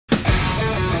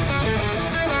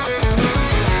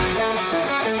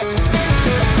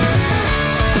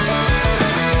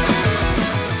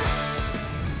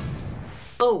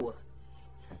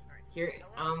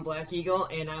I'm Black Eagle,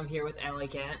 and I'm here with Alley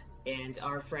Cat and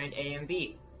our friend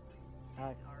AMB.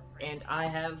 Hi. And I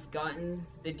have gotten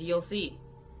the DLC,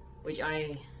 which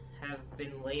I have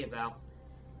been late about.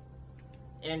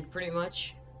 And pretty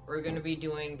much, we're going to be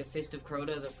doing the Fist of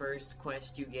Crota, the first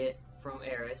quest you get from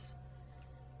Eris.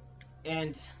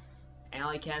 And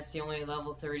Alley Cat's the only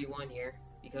level 31 here,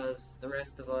 because the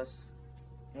rest of us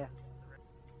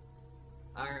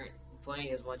aren't playing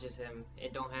as much as him,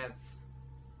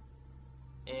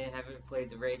 and haven't played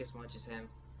the raid as much as him.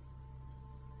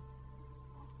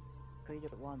 Played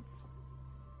it once.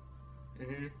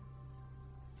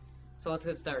 So let's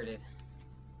get started.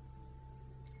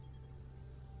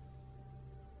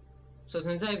 So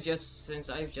since I've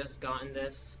just gotten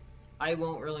this, I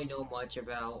won't really know much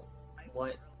about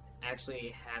what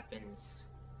actually happens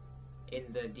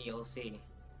in the DLC.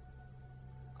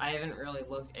 I haven't really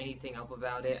looked anything up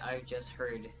about it. I've just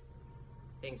heard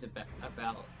things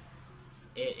about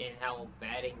it and how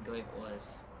bad and good it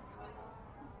was.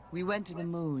 We went to the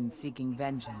moon seeking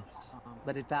vengeance,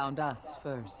 but it found us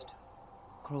first.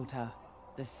 Crota,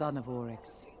 the son of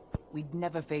Oryx. We'd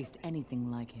never faced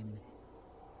anything like him.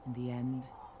 In the end,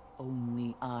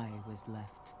 only I was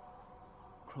left.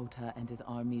 Crota and his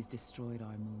armies destroyed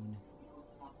our moon.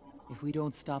 If we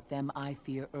don't stop them, I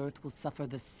fear Earth will suffer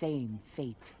the same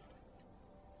fate.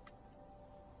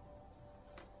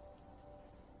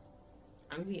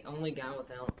 I'm the only guy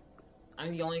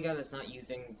that's not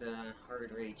using the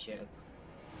hard raid chip.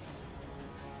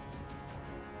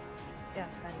 Yeah,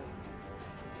 kind of.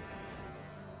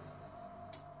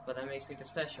 But that makes me the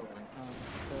special one.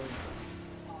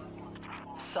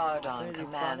 Sardon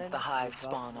commands the hive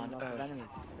spawn on Earth.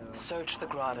 Search the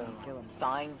grotto,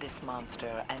 find this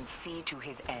monster, and see to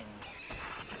his end.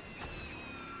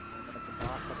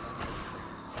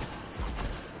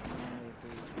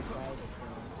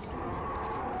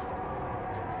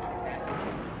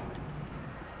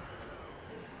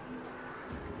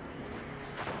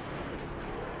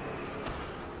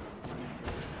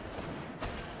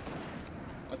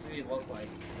 What does he look like?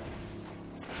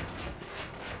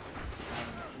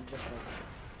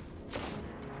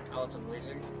 Oh, it's a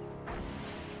wizard?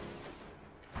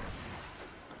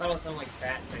 I thought it was some like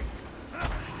fat thing.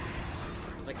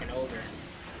 It was like an ogre.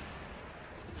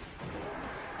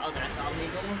 Oh, that's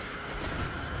Omegle?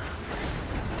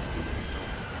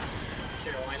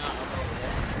 Sure, why not? I'll go with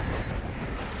it.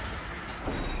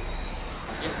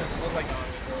 It just doesn't look like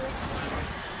Omegle.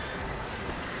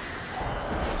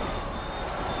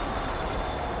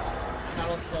 I thought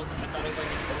it was like an ogre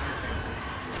thing.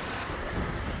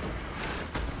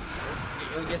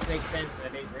 It would just make sense that I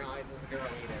didn't realize it was a girl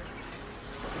either.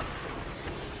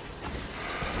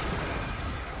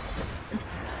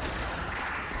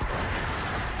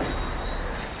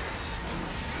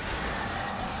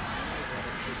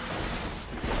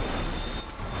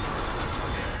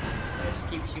 I just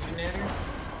keep shooting at her.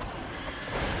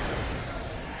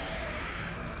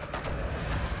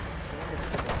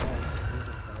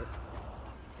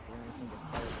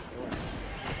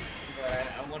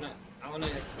 But I wanna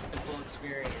get the full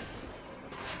experience. Is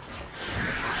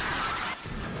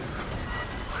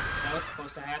that what's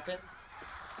supposed to happen?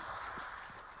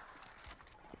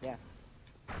 Yeah.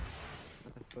 That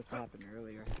was supposed to happen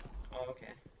earlier. Oh,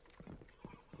 okay.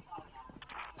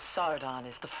 Sardon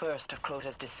is the first of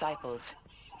Crota's disciples.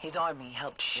 His army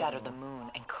helped shatter the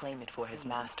moon and claim it for his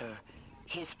master.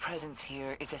 His presence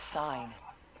here is a sign.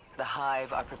 The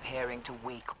Hive are preparing to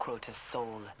wake Crota's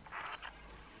soul.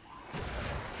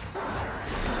 I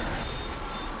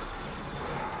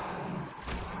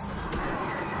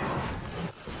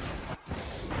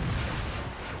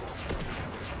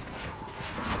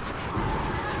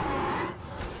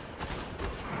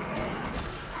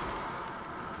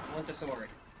want the sword.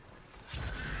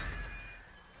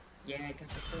 Yeah, I got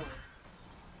the sword.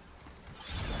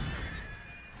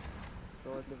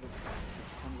 Sword of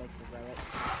unlike the relic.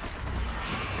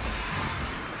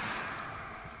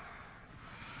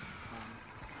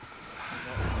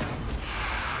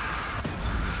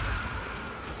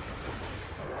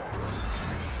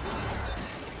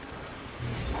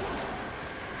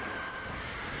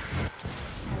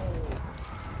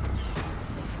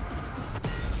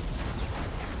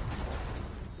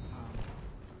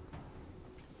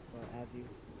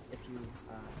 If you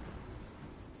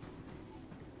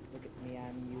look at me,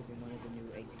 I'm using one of the new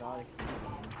exotics.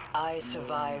 I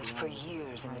survived for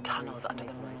years in the tunnels under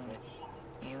the moon,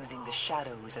 using the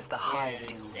shadows as the Hive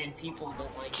do. And people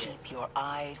don't like it. Keep your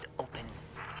eyes open.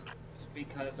 Just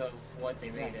because of what they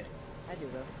made it. I do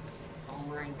though. Oh,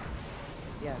 we're in...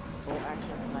 Yeah, full action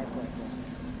sniper rifle.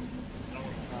 And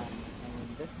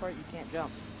in this part you can't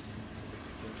jump.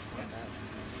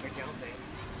 You're jumping.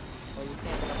 Oh, you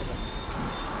can't get up with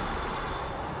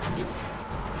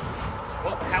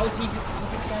Well, how is he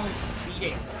just going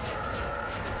speeding?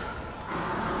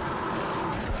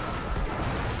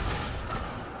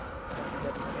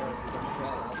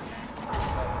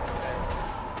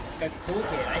 This guy's a cool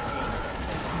kid, I see.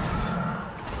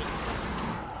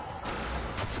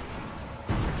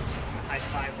 High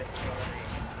five this trolley.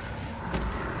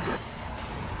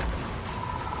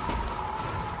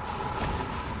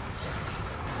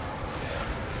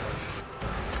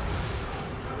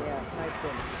 Yeah, sniped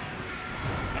him.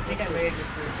 I think I may have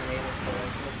just threw a grenade instead of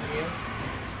for you.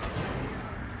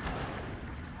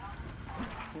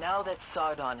 Now that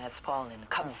Sardon has fallen,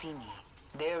 come see me.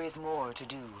 There is more to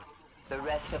do. The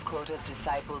rest of Crota's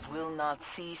disciples will not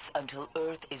cease until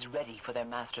Earth is ready for their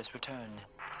master's return.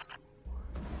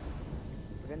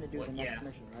 We're gonna do the next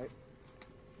mission, right?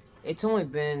 It's only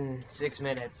been 6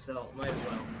 minutes, so might as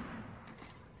well.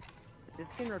 This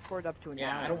can record up to an hour.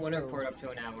 Yeah, I don't want to so record up to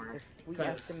an hour. If we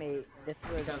estimate this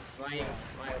was... Because my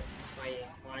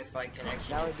Wi-Fi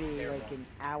connection that would is be terrible. like an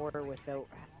hour without...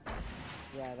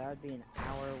 Yeah, that would be an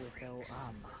hour without,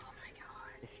 Oh my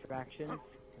god. distractions.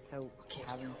 Without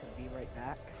having to be right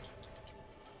back.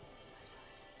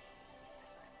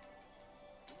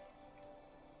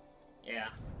 Yeah.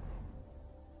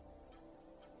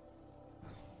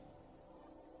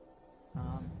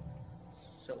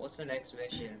 So what's the next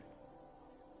mission?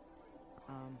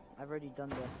 I've already done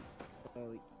this. So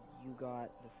you got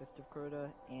the Fist of Crota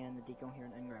and the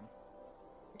Decoherent Engram.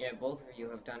 Yeah, both of you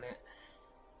have done it.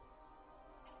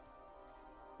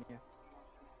 Yeah.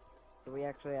 So we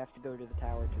actually have to go to the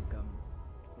tower to come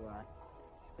to,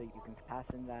 so you can pass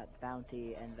in that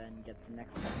bounty and then get the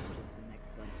next one, which is the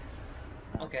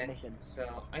next mission.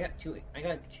 So I got two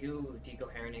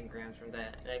decoherent engrams from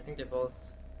that, and I think they're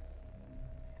both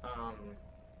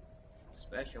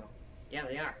special. Yeah,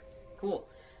 they are. Cool.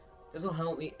 This will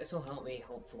help me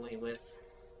hopefully with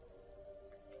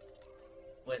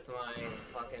my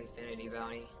fucking Infinity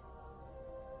bounty.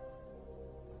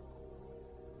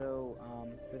 So,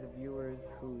 for the viewers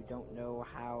who don't know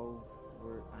how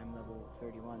I'm level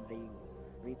 31, they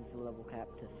raised the level cap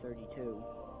to 32.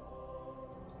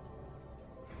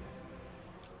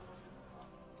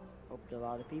 Helped a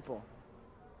lot of people.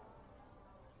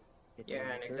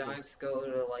 Yeah, and exotics go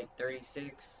to like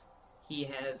 36. He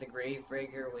has the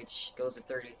Gravebreaker, which goes to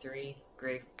 33.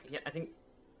 Yeah, I think.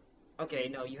 Okay,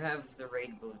 no, you have the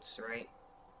raid boots, right?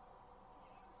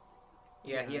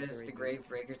 Yeah, he has the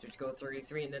Gravebreakers, which go to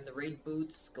 33, and then the raid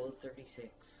boots go to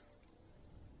 36.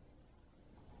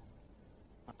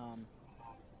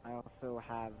 I also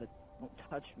have the Don't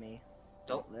Touch Me.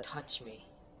 Don't touch me.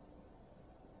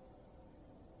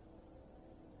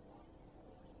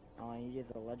 All I need is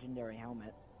a legendary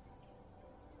helmet.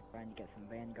 Trying to get some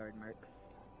Vanguard mercs.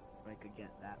 If I could get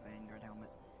that Vanguard helmet.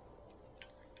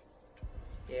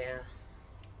 Yeah.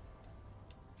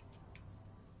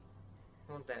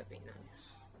 Won't that be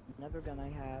nice? Another gun I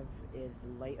have is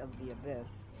Light of the Abyss,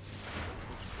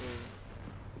 which is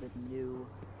the new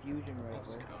fusion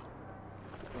rifle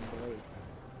from Blade.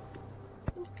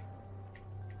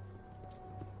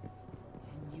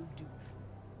 And you do.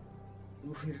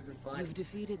 Ooh, this is fun. You've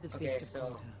defeated the Okay, Fist of so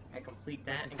Crota. I complete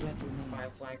that and The get threat 5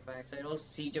 remains. flag titles.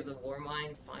 Siege of the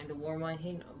Warmind. Find the Warmind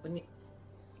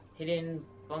hidden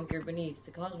bunker beneath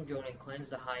the Cosmodrome and cleanse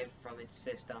the hive from its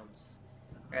systems.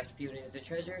 Rasputin is a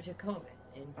treasure to Coven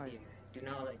in fear. Do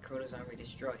not let Crota's army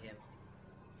destroy him.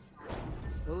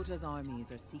 Crota's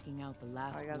armies are seeking out the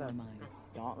last I got a Warmind.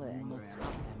 Gauntlet We must engram.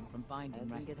 stop them from I finding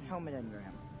didn't get Rasputin. a helmet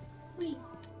engram. Wait.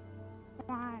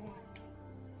 Why?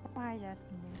 Why,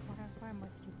 Destiny? Why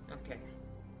must you? Okay.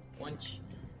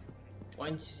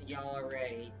 Once y'all are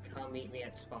ready, come meet me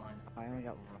at spawn. I only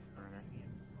got rough burner.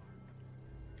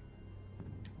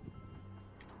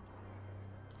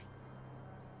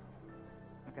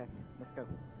 Okay, let's go.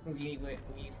 We wait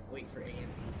for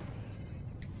AMP.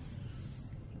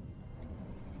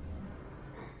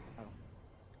 Oh.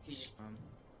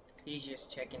 He's just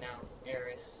checking out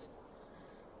Eris.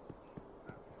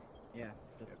 Yeah,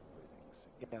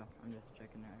 I'm just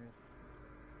checking that.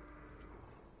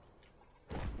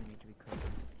 I need to be correct.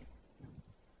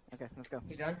 Okay, let's go.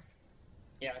 He's done?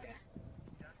 Yeah, okay.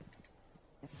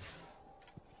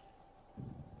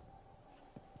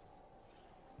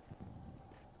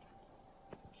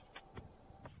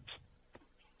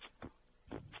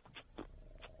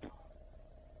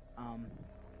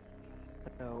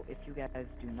 So if you guys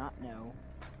do not know,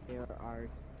 there are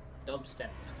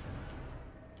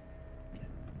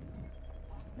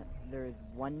there is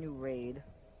one new raid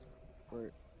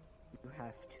where you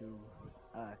have to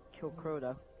kill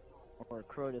Crota or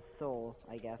Crota's soul,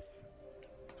 I guess.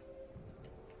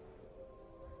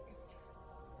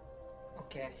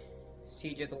 Okay.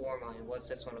 Siege of the Warmind. What's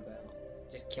this one about?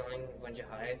 Just killing a bunch of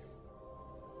hive?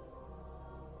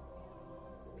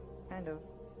 Kind of.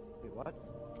 Wait, what?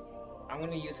 I'm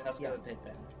gonna use Husk Yeah. of the Pit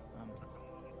then.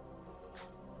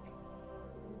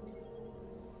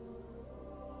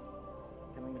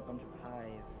 Killing a bunch of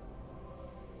hive.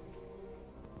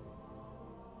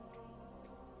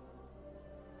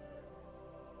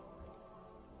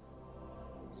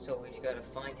 So we just gotta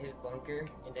find his bunker,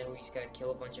 and then we just gotta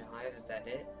kill a bunch of hive. Is that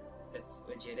it? That's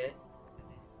legit it?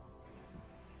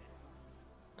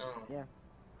 Oh. Yeah.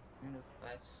 Kind of.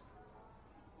 That's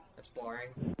boring.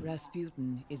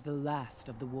 Rasputin is the last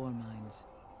of the Warminds.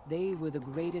 They were the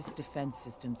greatest defense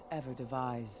systems ever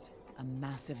devised. A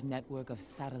massive network of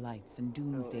satellites and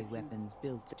doomsday weapons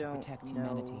built to protect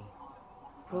humanity.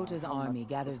 Crota's army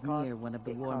gathers near one of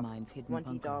the Warmind's hidden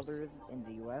bunkers. $20 in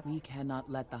the US. We cannot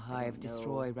let the Hive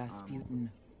destroy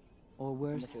Rasputin. Or How much it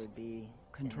worse, would be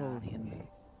control in, him.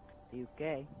 the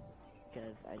UK,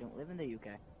 because I don't live in the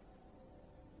UK.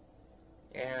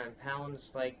 Yeah, and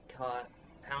pounds like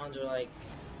pounds are like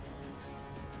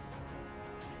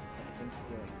I think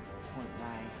it's like 0.9,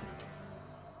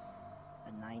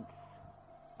 a ninth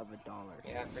of a dollar.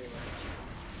 yeah, pretty much.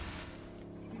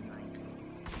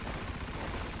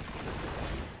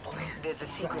 Oh yeah. There's a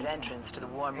secret entrance to the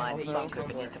Warmind's Also, bunker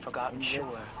beneath the Forgotten in this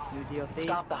Shore. New DLC.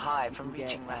 Stop the Hive from you get,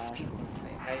 reaching Rasputin.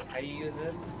 How do you use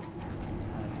this? This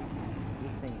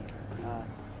thing.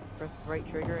 Press the right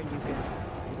trigger and you can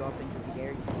go up into the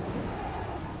air.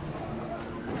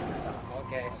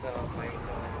 Okay, so if I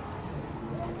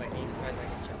need to find like a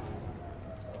jump.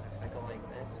 So if I go like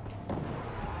this.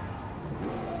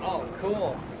 Oh,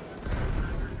 cool!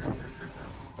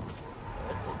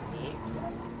 This is neat.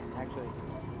 Actually, I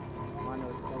want to know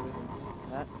what's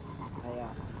better than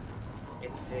that.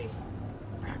 It's C.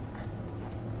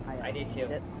 I did too.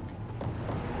 It.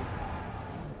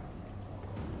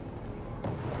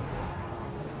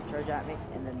 Charge at me,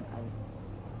 and then I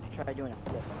try doing a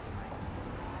flip.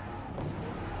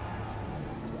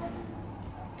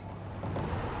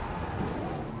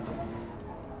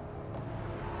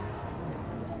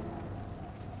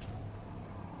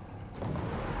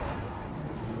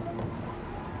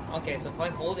 Okay, so if I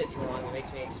hold it too long, it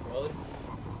makes me explode.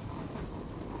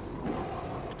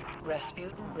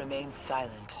 Rasputin remains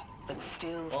silent, but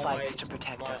still All fights to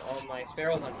protect us. All my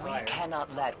sparrows on We fire.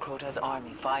 cannot let Crota's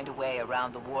army find a way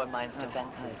around the Warmind's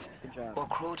defenses, Good job. or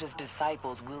Crota's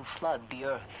disciples will flood the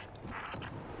earth.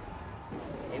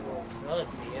 It will flood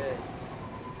the earth.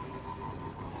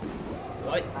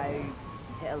 What? I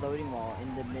hit a loading wall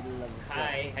in the middle of the flip.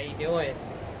 Hi, how you doing?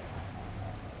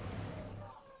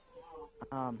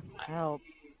 Help,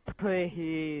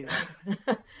 please.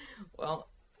 Well,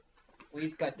 we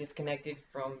just got disconnected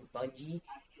from Bungie.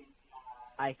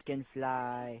 I can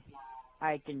fly.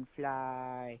 I can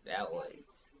fly. That was...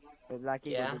 But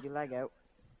Lucky, Yeah. did you lag out?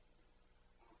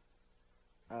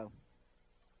 Oh.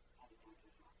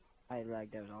 I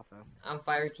lagged out also. I'm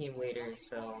fire team leader,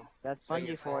 so... That's so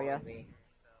you're Bungie for ya. following me.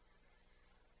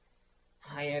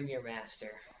 I am your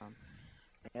master.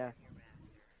 Yeah.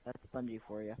 That's Bungie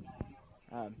for you.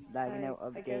 Lagging out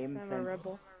of I guess game I'm a since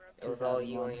rebel. It was all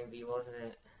 2001. UAMB, wasn't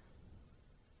it?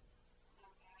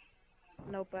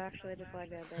 Nope, actually I just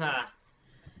lagged out there. Ha!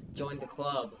 Join the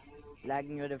club.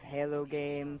 lagging out of Halo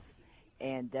games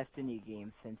and Destiny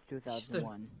games since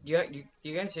 2001. Do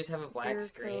you guys just have a black Error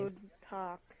screen? code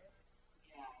talk.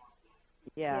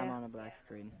 Yeah, I'm Yeah. on a black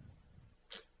screen.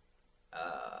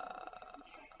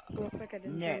 Looks like I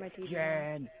didn't turn my Next TV on.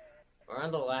 gen. We're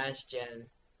on the last gen.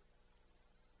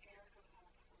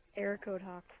 Error code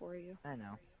hawk for you. I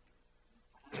know.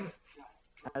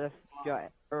 I just got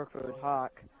error code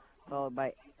Hawk, followed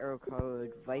by error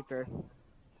code Viper.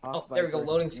 Hawk, Oh, there we go,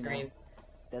 Viper, loading you know, screen.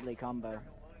 deadly combo.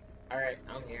 Alright,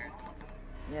 I'm here.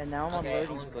 Yeah, now I'm Okay, on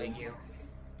loading I'll screen. invite you.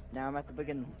 Now I'm at the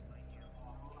beginning.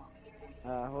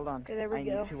 Hold on. Okay, there we I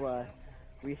go. need to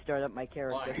restart up my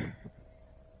character.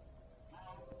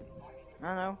 Why? I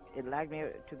don't know. It lagged me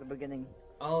out to the beginning.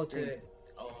 Oh, Screen.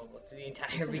 to the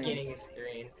entire beginning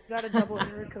screen. Got a double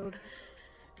error code.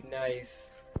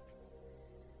 Nice.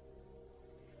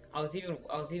 I was even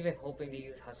hoping to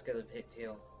use Husk of the Pit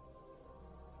too.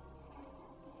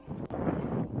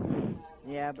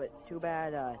 Yeah, but too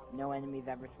bad no enemies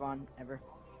ever spawn ever.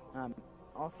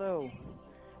 Also,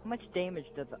 how much damage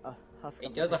does a Husk?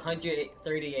 It does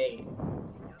 138.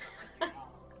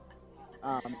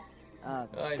 I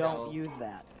don't know. use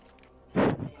that.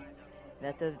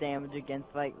 That does damage against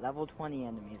like level 20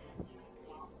 enemies.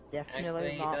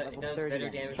 Definitely Actually, not it level does 30 better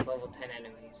enemies. damage to level 10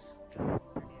 enemies.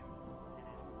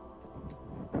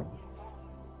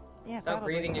 Yeah, Stop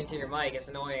probably. breathing into your mic, it's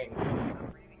annoying.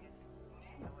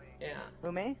 Yeah,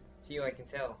 Who, me? it's you, I can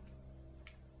tell.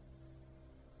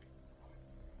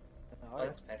 Oh,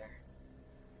 that's better.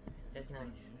 That's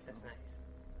nice. That's nice.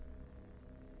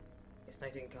 It's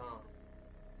nice and calm.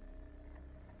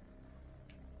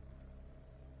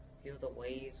 Feel the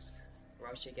waves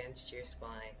rush against your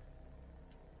spine,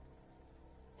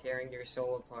 tearing your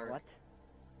soul apart What?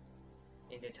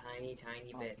 into tiny,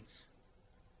 tiny Oh. bits.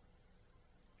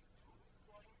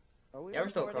 Are we Yeah, we're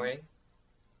still recording.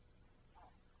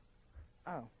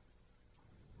 Oh.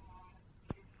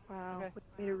 Wow, Okay.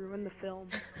 way to ruin the film.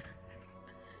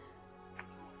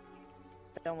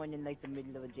 Someone in like the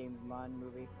middle of a James Bond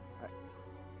movie.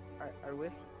 Are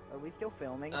we still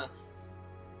filming?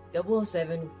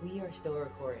 007, we are still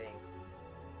recording.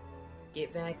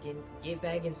 Get back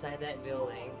inside that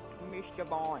building. Mr.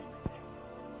 Bond.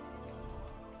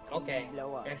 Okay,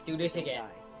 Blow up. let's do this Don't again.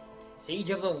 die. Siege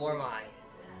of the Warmind.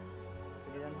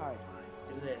 Put it on hard.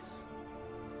 Let's do this.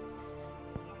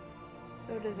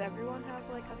 So does everyone have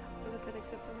like a for the pit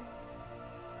except for me?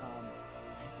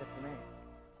 Except for me.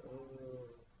 Ooh,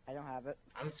 I don't have it.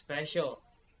 I'm special.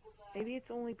 Maybe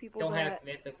it's only people Don't that have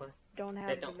mythical. don't have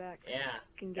That don't. the Vex Yeah,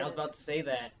 can I get was it. about to say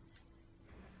that.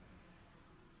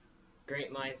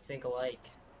 Great minds think alike.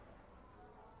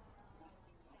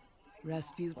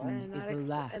 Rasputin And is that the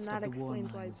last and that of the war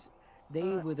explains why, mines. They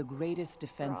were the greatest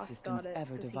defense Ross systems got it,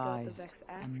 ever 'cause he got the devised. Vex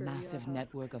A after massive Yahoo,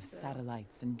 network of so-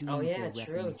 satellites and Oh, doomsday yeah,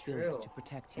 true, weapons true. built to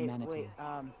protect Hey, humanity.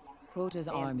 wait, Crota's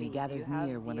AMP, army you gathers have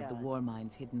near one the, of the war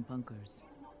mine's hidden bunkers.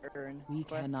 Urn. We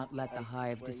quest? cannot let the Like,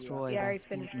 Hive where you destroy Yeah, I already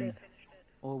finished Rasputin. it.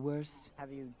 Or worse,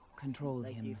 Have you, control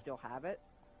like, do you him. still have it?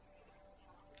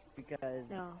 Because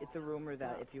No. it's a rumor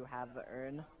that No. if you have the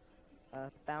urn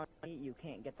bounty, you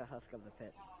can't get the husk of the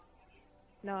pit.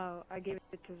 No, I gave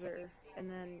it to Zer, and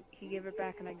then he gave it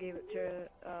back, and I gave it to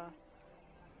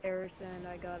Eris, and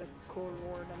I got a cool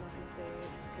reward. I'm not gonna say it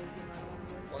because you know I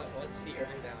don't want to. What's the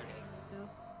urn bounty? No,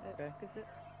 Okay. is it?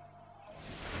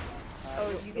 Oh,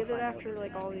 You'll- you you'll get it find out. after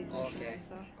like all these missions Okay. and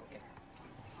stuff. Okay.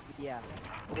 Yeah.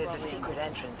 There's a Probably- secret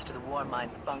entrance to the war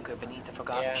mine's bunker beneath the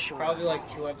Forgotten Yeah, Shore. probably like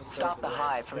 2 episodes. Stop the of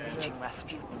Hive this, from then- reaching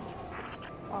Rasputin.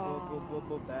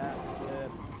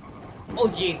 Backflip. Oh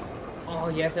jeez. Oh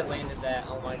yes, it landed that.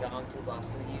 Oh my god, I'm too lost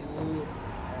for you.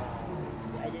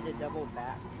 I did a double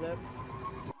backflip,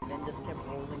 and then just kept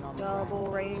rolling on the Double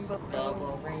rainbow.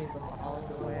 Double rainbow all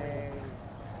the way.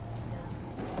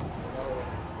 So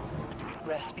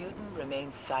Rasputin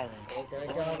remains silent, It's a but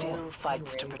double still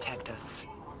fights to rainbow. protect us.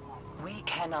 We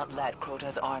cannot let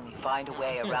Crota's army find a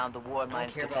way around the war I don't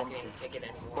mine's care about getting defenses, ticket or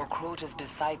anymore. Crota's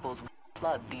disciples will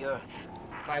flood the earth.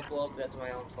 If I blow up, that's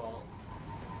my own fault.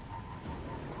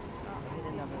 I did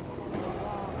another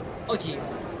one. Oh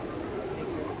jeez. Make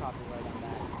sure to copyright on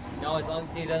that. No, as long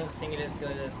as he doesn't sing it as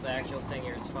good as the actual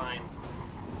singer, it's fine.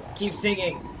 Keep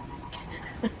singing.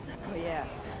 Oh yeah.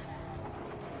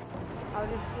 I'll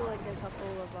just do like a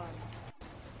couple of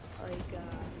voices.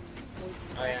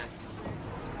 Oh yeah.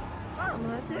 I'm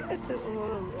gonna take it to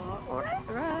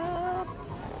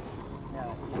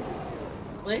No.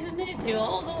 Listen it to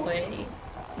all the way.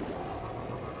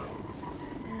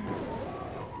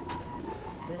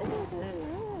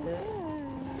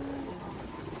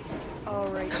 Oh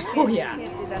right. You Oh, can't- yeah. You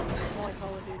can't do that in only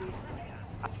Call of Duty.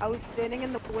 I was standing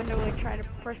in the window like trying to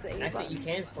press the A Actually, button, you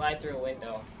can slide through a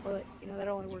window. but you know that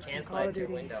only You works can in Call slide of through a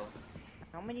Duty. window.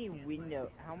 How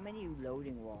many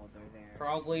loading walls are there?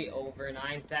 Probably over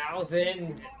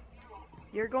 9,000.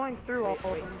 You're going through all of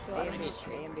Wait, them, so I don't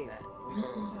AMD. know.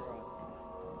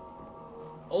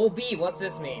 AMD. OB, what's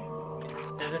this mean?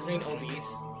 Does this mean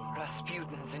obese?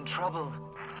 Rasputin's in trouble.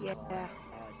 Yeah.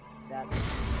 That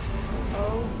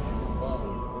Oh,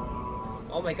 Whoa.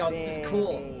 Oh my god, this is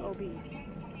cool. OB.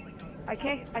 I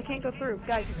can't go through,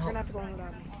 guys. You're gonna have to go in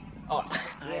without me. Oh,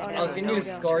 Yeah, I was no, gonna no, use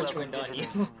no. Scorch Wind on you.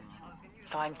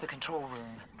 Find the control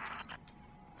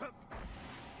room.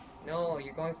 No,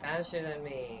 you're going faster than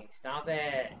me. Stop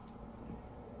it.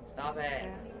 Stop it. Yeah.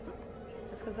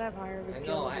 That's because I have higher I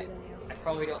know, agility than you. I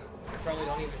probably don't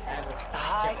even have this.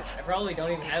 Hive. I probably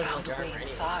don't even They have found much a way armor anyway.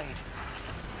 inside.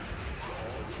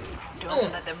 Don't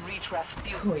Ugh. let them reach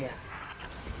Rasputin. Oh yeah.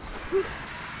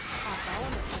 Ah, that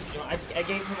one is No, I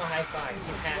gave him a high five.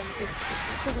 He's happy.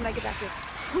 because when I get back here.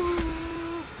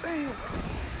 Bam.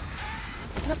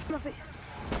 Nothing.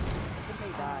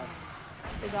 somebody died.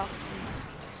 Is off.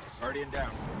 Guardian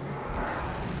down.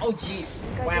 Oh jeez.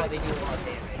 Wow, they do a lot of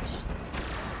damage.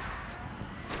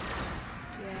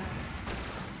 Yeah.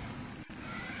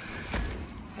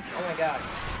 Oh my god.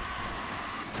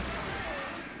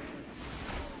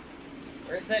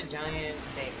 that giant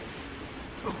thing?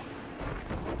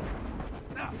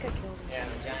 I think I killed him. Yeah,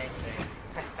 the giant thing.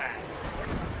 High five.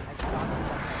 I shot him.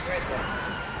 Right there.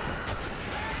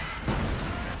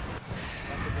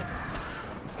 That's a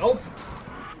different. Nope.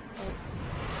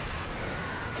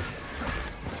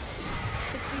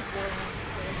 64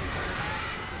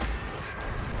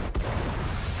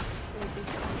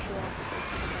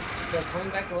 Because coming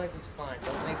back to life is fun.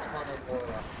 Don't make fun of war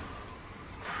weapons.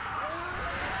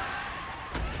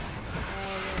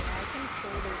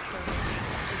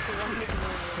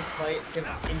 To play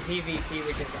in PvP,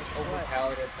 which is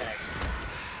overpowered as heck.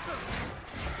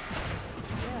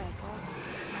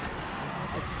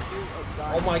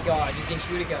 Oh my god, you can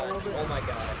shoot a gun. Oh my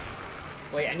god.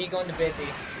 Wait, I need to go into busy.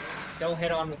 Don't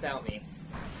head on without me.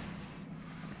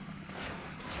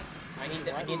 I need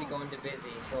to go into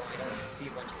busy so I don't see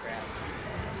a bunch of crap.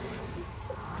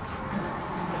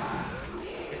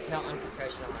 This is how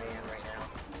unprofessional I am right now.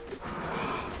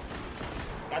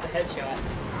 Got the headshot.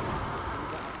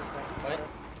 What?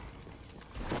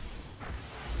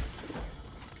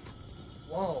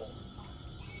 Whoa.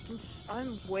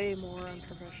 I'm way more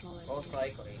unprofessional than Most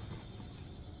likely.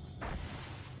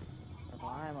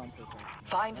 I'm unprofessional.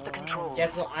 Find the controls.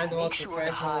 Guess what? I'm the Make most sure the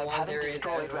professional hive one haven't there is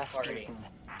destroyed at the party. Rasputin.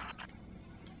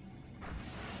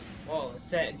 Whoa,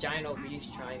 set giant obese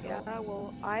triangle. Yeah,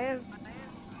 well, I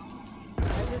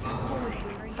just pull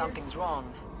machinery here. Something's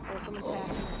wrong. Or someone's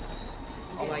attacking me.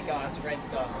 Oh my god, it's red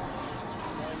stuff.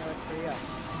 Korea.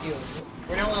 Dude,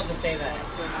 we're not allowed to say that.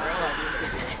 We're not allowed to say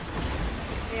that.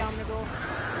 Hey, Omnigul.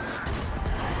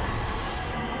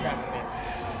 Crap, I missed.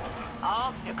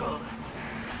 Omnigul,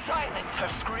 silence her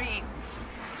screams.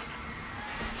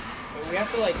 But we have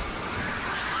to like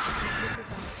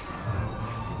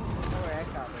I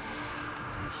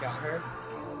shot her.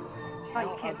 Oh,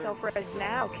 you can't self-res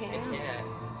now, I can you? can't.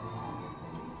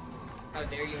 How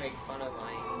dare you make fun of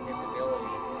my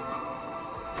disability?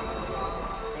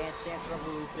 Dance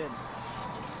Revolution.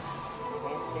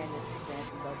 Dance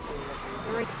Industrial Revolution.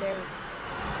 They're right there.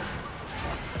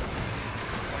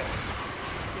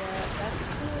 Yeah, that's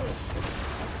cool.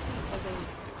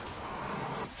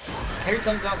 I heard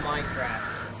something about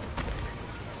Minecraft.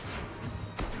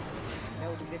 No,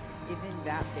 because even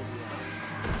that video,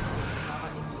 it's not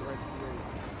in your series.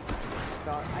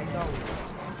 I don't know.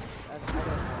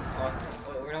 Oh,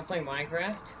 wait, we're not playing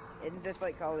Minecraft? Isn't this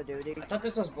like Call of Duty? I thought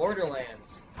this was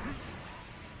Borderlands.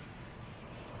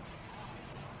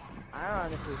 I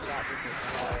honestly thought this was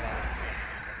Oh yeah,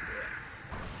 I see it.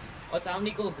 What's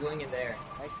Omnigul doing in there?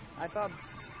 I thought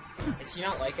Did she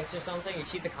not like us or something? Is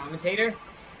she the commentator?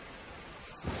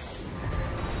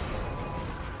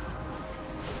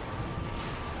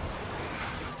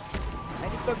 I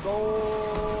need to go.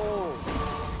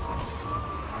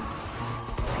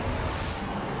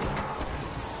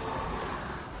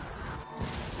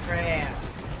 Crap.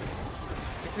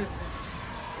 This is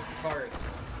hard.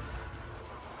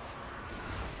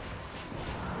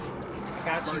 I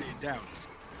got you. Guardian down.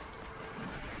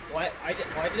 What?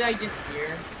 Why did I just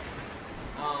hear?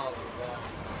 Oh, wow.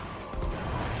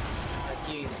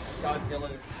 Jeez,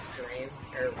 Godzilla's scream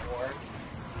or roar.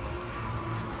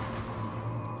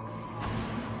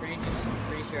 Pretty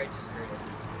sure I just heard it.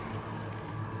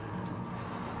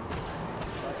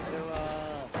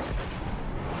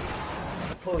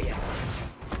 Puya.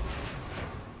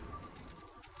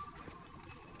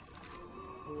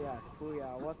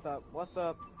 Booyah, what's up? What's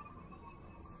up?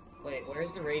 Wait,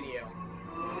 where's the radio?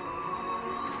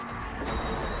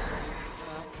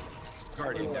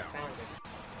 Guardian Oh, I down. found it.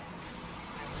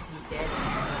 I see dead.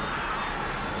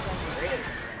 There it is.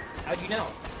 How'd you know?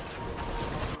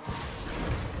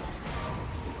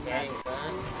 Dang,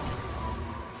 son.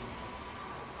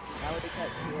 That would be cut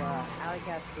to Alley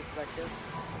Cat's perspective.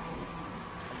 Oh,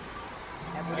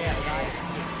 Everybody yeah, died.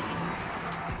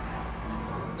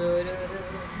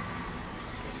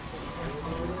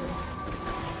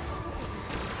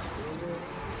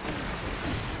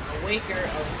 A waker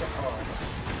of the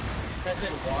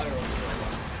President Water will kill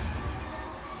them.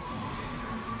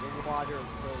 The water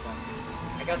will kill them.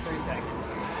 I got 3 seconds.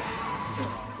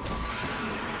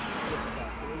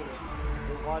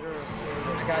 The water will kill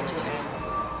them. I got you, man.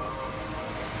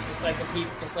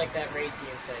 Just like that raid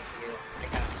team said to you. I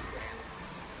got you, man.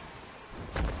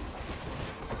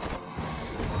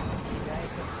 You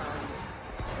guys have found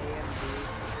AMD.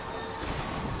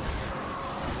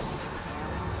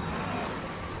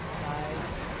 Guys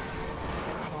have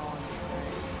found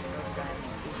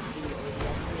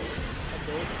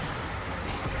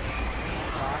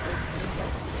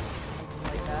something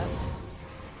like that.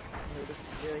 It was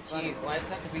really fun. Jeez, why does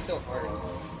it have to be so hard?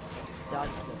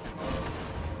 Dodged it.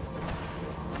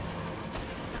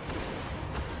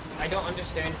 I don't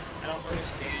understand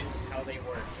how they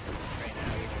work right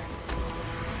now either.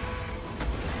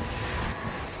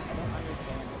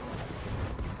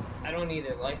 I don't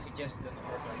either. Life just doesn't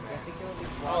work like that.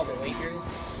 Oh, the Lakers?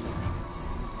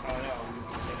 Oh no,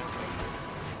 they're not Lakers.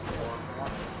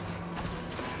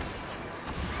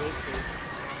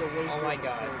 Oh my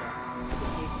god.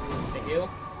 They do?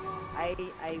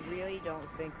 I really don't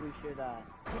think we should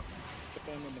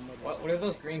stand in the middle. What are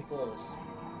those green pools?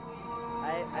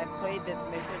 I've played this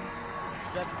mission.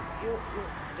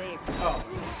 They Oh.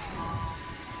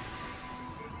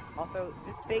 Also,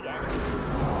 this big enemy.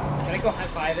 Can I go high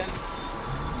five them?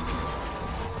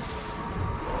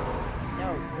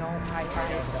 No, don't high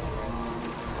five.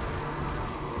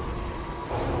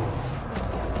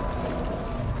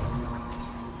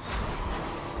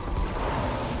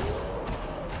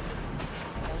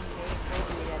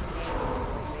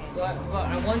 But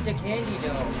I want the candy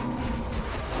though.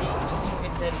 He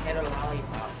even said he had a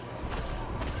lollipop.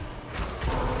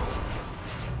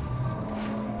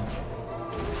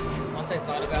 Once I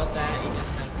thought about that, it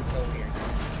just sounded so weird.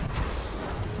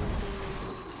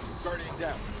 Guardian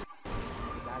down.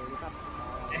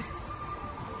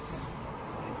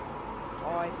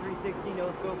 Oh, I 360 no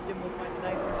scoped him with my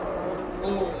sniper. Oh.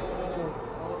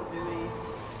 Call of Duty.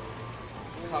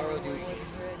 Call of Duty.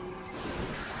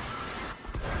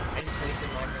 I just wasted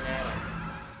my grenade.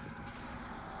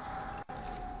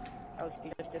 Oh, she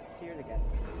just disappeared again.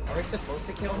 Are we supposed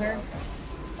to kill her?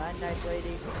 Bye, nice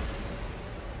lady.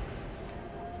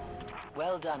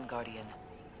 Well done, Guardian.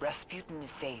 Rasputin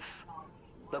is safe.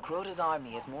 But Crota's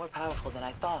army is more powerful than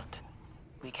I thought.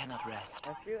 We cannot rest.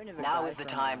 Now is the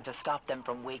time to stop them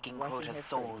from waking Crota's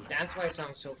soul. That's why it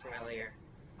sounds so familiar.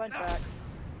 Fun fact.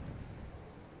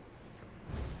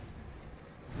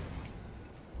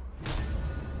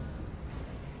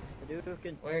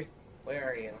 Hadouken. Where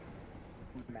are you?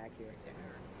 I'm back here.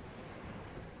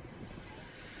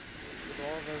 With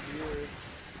all of our viewers,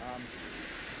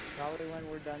 probably when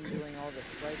we're done doing all the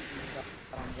strikes and stuff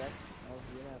on deck. Oh,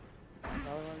 yeah.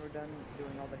 Probably when we're done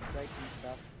doing all the strikes and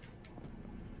stuff.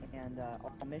 And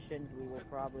all missions, we will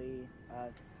probably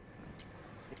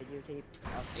videotape.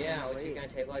 Yeah, which is gonna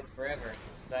take like forever,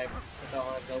 since I'll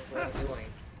have no clue what I'm doing.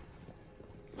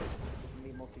 It's gonna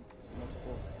be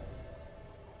multiple.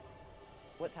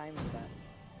 What time is that?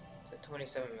 So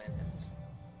 27 minutes.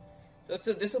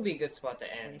 So this will be a good spot to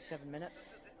end. 27 minutes.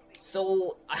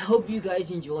 So I hope you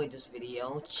guys enjoyed this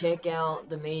video. Check out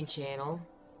the main channel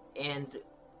and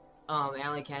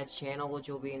Alley Cat's channel, which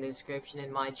will be in the description,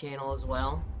 and my channel as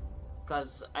well.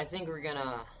 Cause I think we're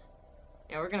gonna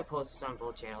post this on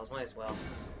both channels. Might as well.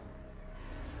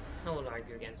 I won't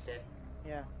argue against it.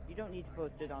 Yeah, you don't need to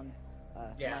post it on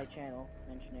my channel.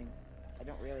 Mentioning, I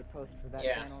don't really post for that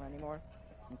channel anymore.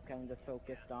 I'm kind of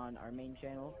focused on our main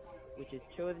channel, which is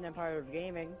Chosen Empire of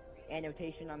Gaming.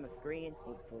 Annotation on the screen.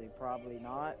 Hopefully, probably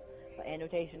not. But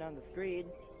annotation on the screen.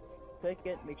 Click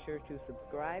it. Make sure to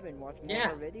subscribe and watch more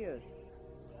of our videos.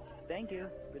 Thank you.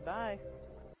 Goodbye.